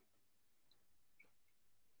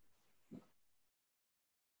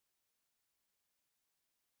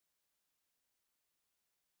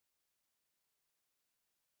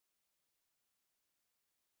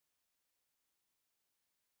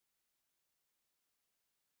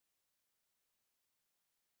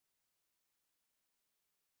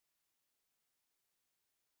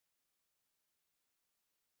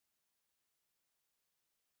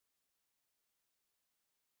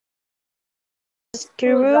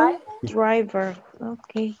 Screwdriver.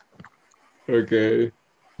 Okay. Okay.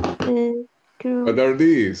 Screw What are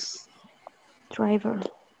these? driver.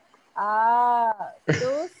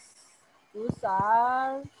 Those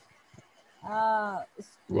are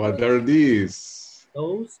What are these?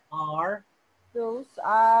 Those are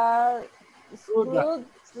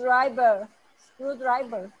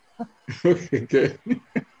screwdriver. Okay.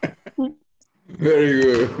 Very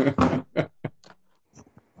good.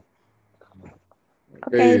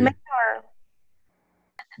 Okay,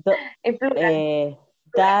 Okay.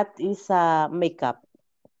 That is a makeup.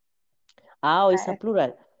 It's a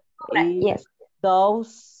plural. Yes.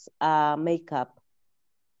 Those makeup.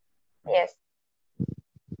 Yes.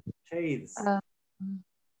 Shades.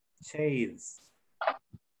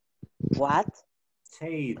 What?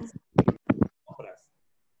 Shades. Sombras.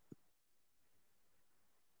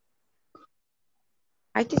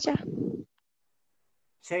 Hi, teacher.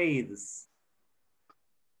 Shades.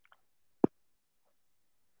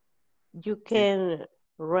 You can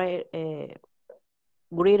write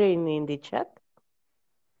read it in the chat.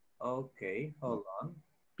 Okay, hold on.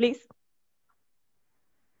 Please.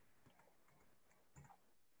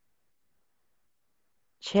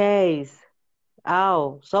 Chase.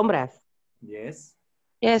 Sombras. Yes.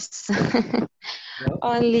 Yes.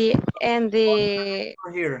 Only and the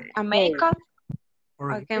Here. makeup.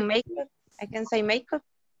 For I can make it. I can say makeup.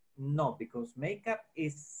 No, because makeup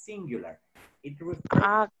is singular. It refers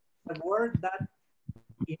to a word that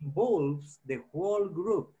involves the whole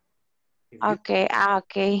group. Okay.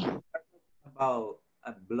 Okay. About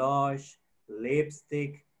a blush,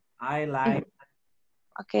 lipstick, eyeliner.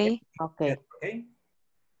 Okay. Okay. Okay.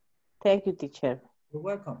 Thank you, teacher. You're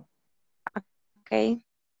welcome. Okay.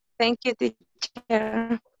 Thank you,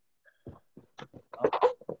 teacher.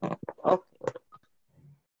 Okay.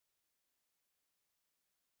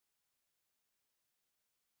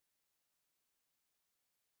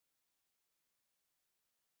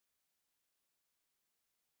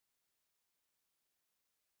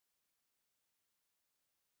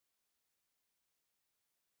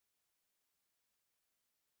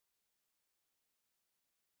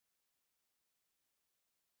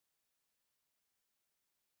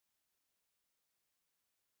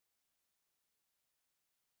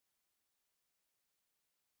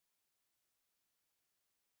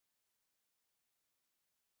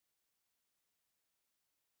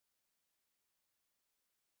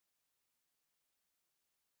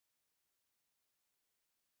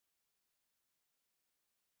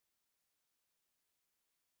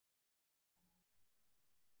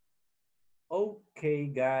 Okay,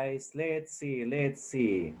 guys, let's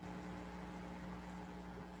see.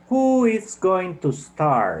 who is going to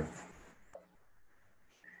start?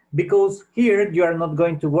 Because here you are not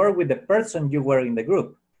going to work with the person you were in the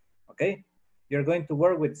group, okay? You're going to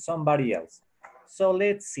work with somebody else. So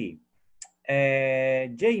let's see.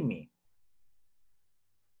 Jamie.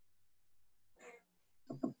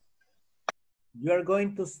 You are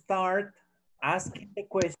going to start asking the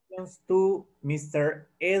questions to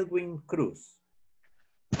Mr. Edwin Cruz.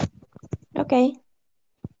 Okay.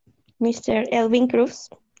 Mr. Elvin Cruz.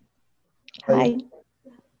 Hi.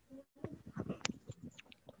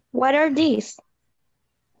 What are these?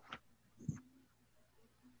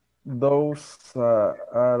 Those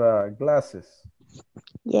are glasses.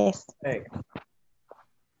 Yes. Hey.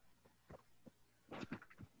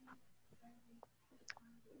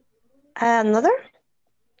 Another?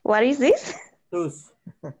 What is this? Cruz.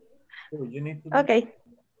 You need to... Okay.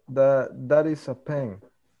 That is a pen.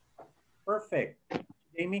 Perfect.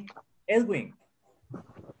 Jamie. Edwin.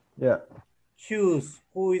 Yeah. Choose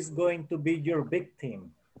who is going to be your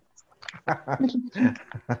victim.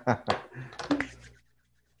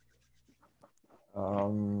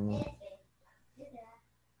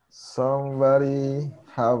 Somebody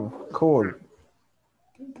have cold.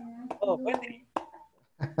 Oh, Wendy.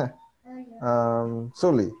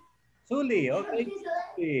 Sully. Sully, okay.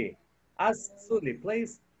 Sully. Ask Sully,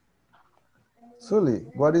 please. Sully,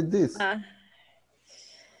 what is this?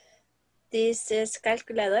 This is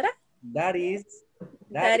calculadora. That is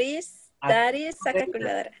a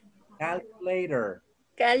calculadora. Calculator.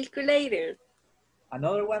 Calculator.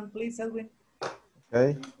 Another one, please, Edwin.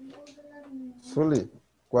 Okay. Sully,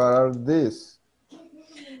 what are these?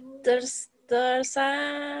 There's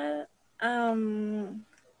a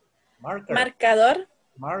Marker. Marcador.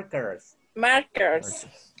 Markers.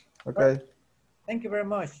 Okay. Thank you very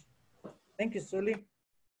much. Thank you, Sully.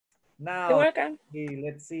 Now, you're welcome.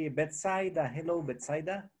 Let's see, Betsaida. Hello,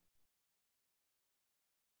 Betsaida.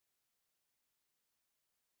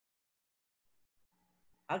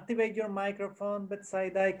 Activate your microphone,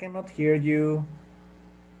 Betsaida. I cannot hear you.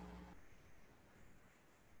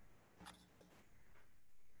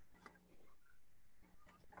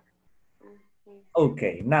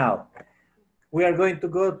 Okay, now we are going to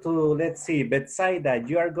go to, let's see, Betsaida,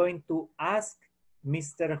 you are going to ask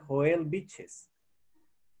Mr. Joel Biches.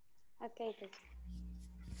 Okay.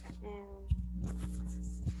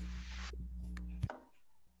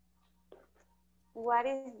 What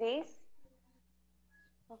is this?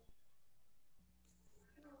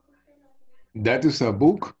 That is a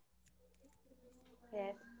book.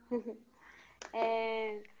 Yes.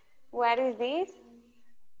 And what is this?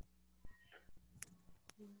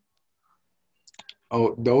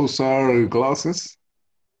 Oh, those are glasses.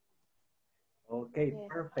 Okay, yes.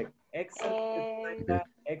 Perfect. Excellent,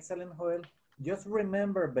 excellent, Joel. Just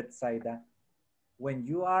remember, Betsaida, when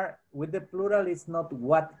you are with the plural, it's not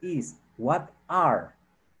what is, what are,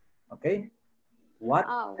 okay? What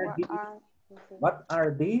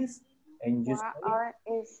are these? And you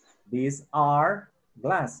say, these are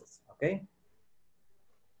glasses, okay?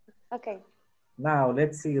 Okay. Now,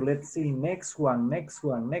 let's see, next one.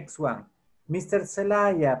 Mr.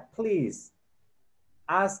 Celaya, please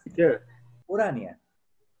ask Urania.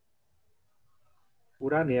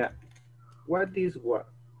 Urania, what is what?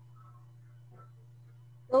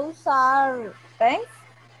 Those are pens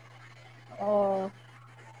or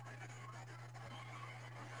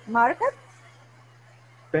markers?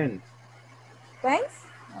 Pens. Pens?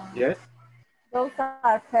 Yes. Those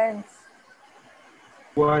are pens.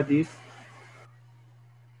 What is?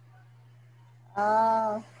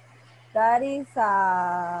 That is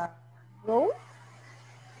a rule.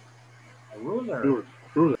 A ruler.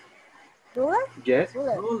 Ruler. Ruler? Yes.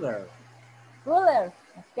 Ruler. Ruler.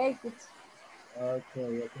 Okay, good.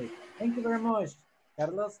 Okay. Thank you very much,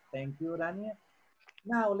 Carlos. Thank you, Urania.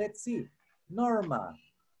 Now, let's see. Norma,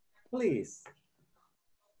 please.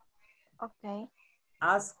 Okay.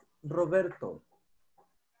 Ask Roberto.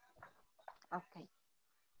 Okay.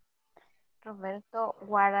 Roberto,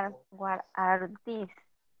 what are these?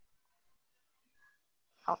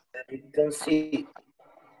 Oh. You can see.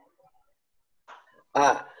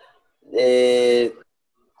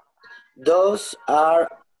 Those are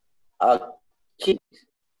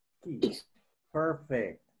keys.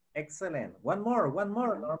 Perfect. Excellent. One more,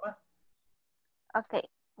 Norma. Okay.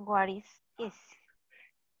 What is this?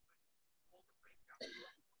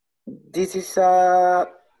 This is a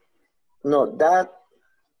no.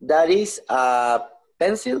 That is a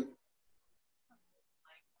pencil.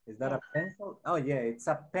 Is that a pencil? Oh yeah, it's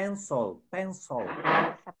a pencil. Pencil.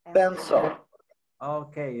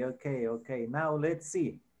 Okay. Now let's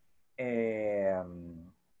see.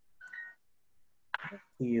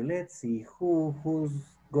 Let's see who's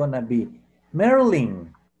gonna be.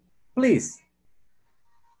 Marilyn, please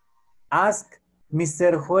ask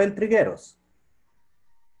Mr. Joel Trigueros.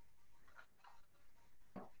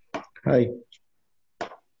 Hi.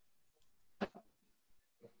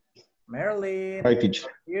 Marilyn, Hi, teacher.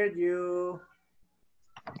 I hear you.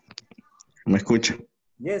 ¿Me escucha?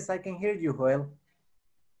 Yes, I can hear you, Joel.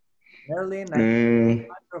 Marilyn, I can hear the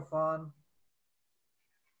microphone.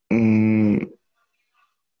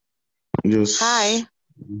 Just... Hi.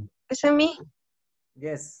 Is it me?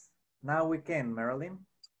 Yes, now we can, Marilyn.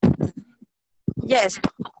 Yes.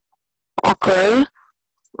 Okay.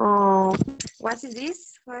 What is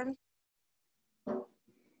this?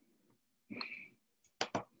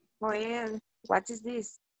 Well, what is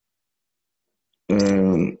this?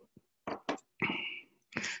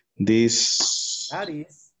 This That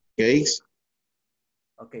is case.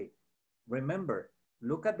 Okay, remember,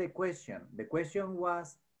 look at the question. The question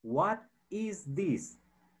was, what is this?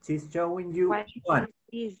 She's showing you What one.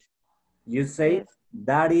 is this? You say, Yes.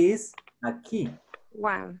 that is a key.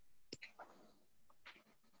 One.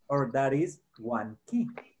 Or that is one key.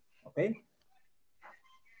 Okay?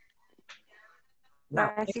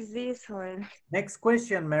 Now, What is this one? next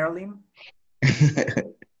question, Marilyn.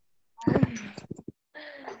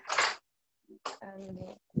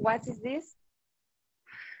 What is this?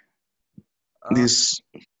 This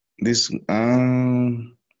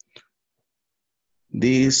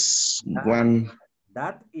one.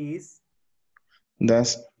 That is.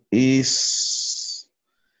 That is.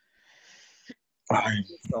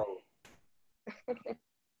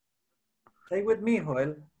 Say with me,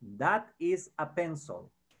 Joel. That is a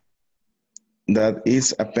pencil. That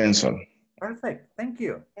is a pencil. Perfect. Thank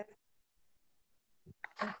you.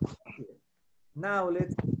 Now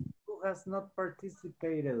let's see who has not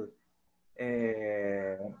participated.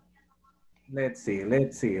 Let's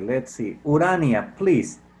see. Urania,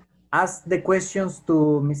 please ask the questions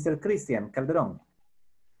to Mr. Christian Calderon.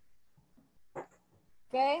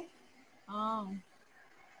 Okay.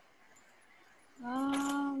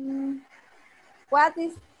 What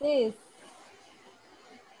is this?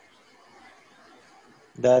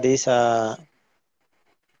 That is a,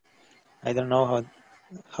 I don't know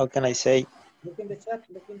how can I say. Look in the chat.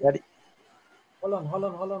 Look in the chat. Hold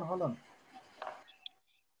on.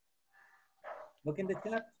 Look in the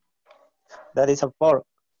chat. That is a fork.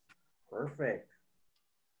 Perfect.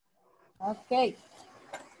 Okay.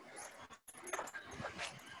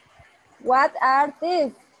 What are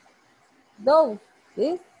these? Those.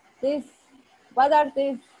 This. What are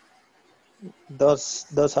these?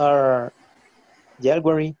 Those are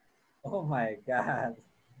jewelry. Oh my God.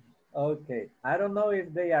 Okay. I don't know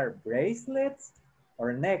if they are bracelets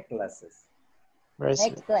or necklaces.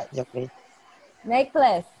 Bracelet. Necklace. Okay.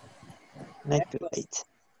 Necklace. Necklace.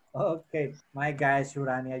 Okay. My gosh,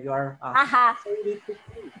 Urania, you are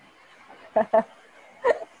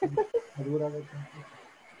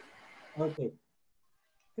Okay.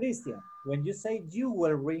 Christian, when you say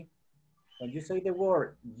jewelry, when you say the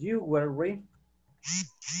word jewelry,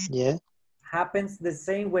 yeah, happens the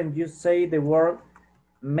same when you say the word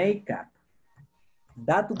makeup.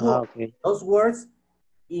 That word, okay. Those words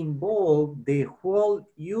involve the whole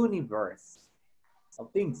universe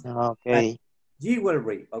of things. Okay. Like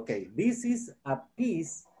jewelry, okay, this is a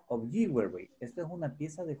piece of jewelry. Esto es una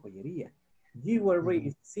pieza de joyería. Jewelry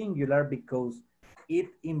is singular because it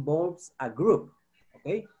involves a group,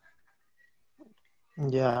 okay?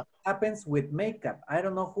 Yeah. Happens with makeup. I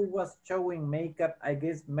don't know who was showing makeup. I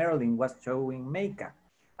guess Marilyn was showing makeup,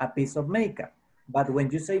 a piece of makeup. But when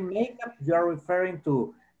you say makeup, you are referring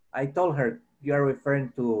to, I told her, you are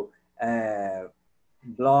referring to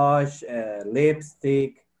blush,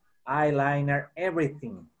 lipstick, eyeliner,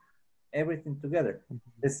 everything together.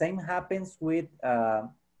 The same happens with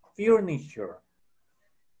furniture.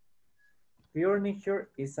 Furniture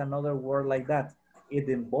is another word like that. It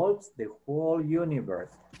involves the whole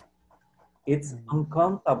universe. It's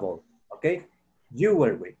uncountable, okay?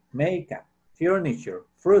 Jewelry, makeup, furniture,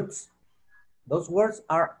 fruits. Those words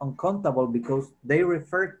are uncountable because they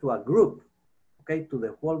refer to a group, okay, to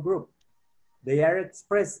the whole group. They are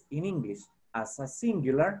expressed in English as a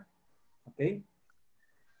singular, okay?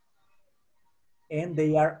 And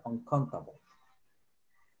they are uncountable.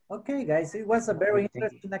 Okay, guys, it was a very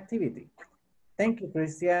interesting activity. Thank you,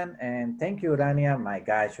 Christian, and thank you, Urania. My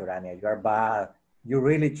gosh, Urania, you are bad. You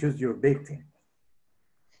really choose your victim.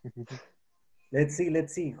 Let's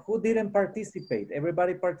see. Who didn't participate?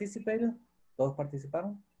 Everybody participated? ¿Todos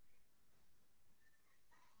participaron?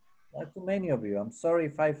 Not too many of you. I'm sorry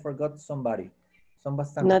if I forgot somebody.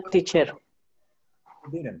 Not teacher.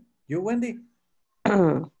 Who didn't? You, Wendy?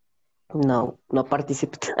 No, no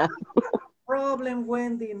participar. Problem,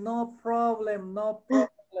 Wendy, no problem, no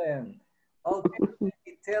problem. Okay,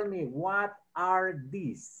 Wendy, tell me, what are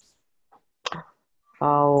these?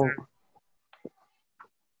 Oh,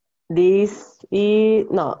 this is,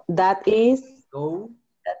 no, that is, Go.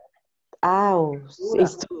 oh, Plural.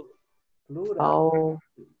 it's two. Plural. Oh,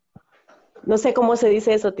 no sé cómo se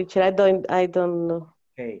dice eso, teacher. I don't know.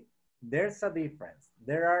 Okay, there's a difference.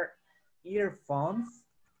 There are earphones.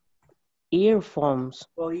 Earphones.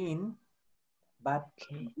 Go in, but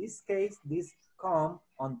in this case, this come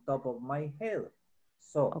on top of my head.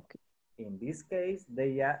 So, in this case,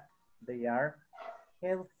 they are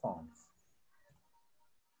headphones.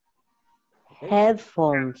 Okay?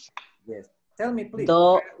 Headphones. Yes. Tell me, please.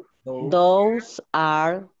 Those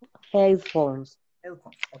are headphones.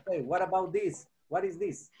 Headphones. Okay, what about this? What is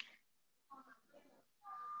this?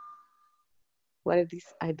 What is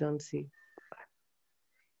this? I don't see.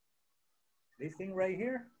 This thing right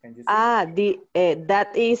here? Can you see? Ah,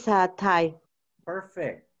 that is a tie.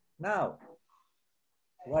 Perfect. Now,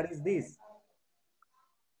 what is this?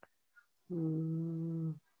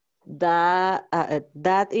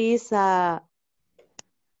 That is a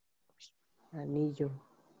anillo.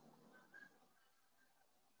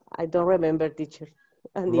 I don't remember, teacher.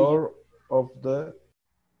 Anillo. Floor of the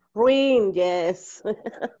ring, yes.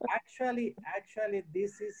 Actually,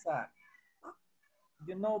 this is a,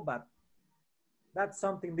 but that's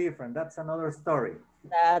something different. That's another story.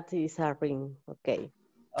 That is a ring. Okay.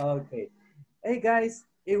 Okay. Hey guys,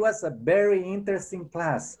 it was a very interesting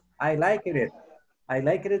class. I liked it. I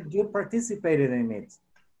liked it. You participated in it.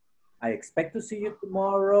 I expect to see you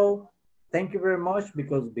tomorrow. Thank you very much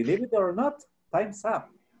because believe it or not, time's up.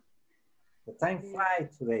 The time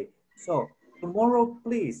flies today. So tomorrow,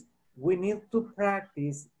 please, we need to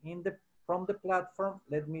practice from the platform.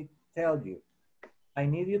 Let me tell you. I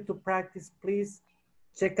need you to practice, please.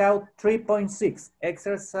 Check out 3.6,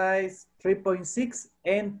 exercise 3.6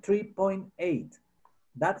 and 3.8.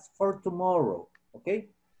 That's for tomorrow, okay?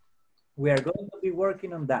 We are going to be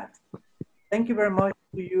working on that. Thank you very much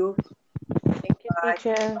to you. Thank you,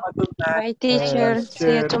 teacher. Bye, teacher.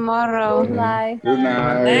 See you tomorrow. Good night. Good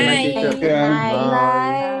night. Bye. Teacher.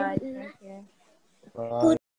 Bye. Good night. Bye.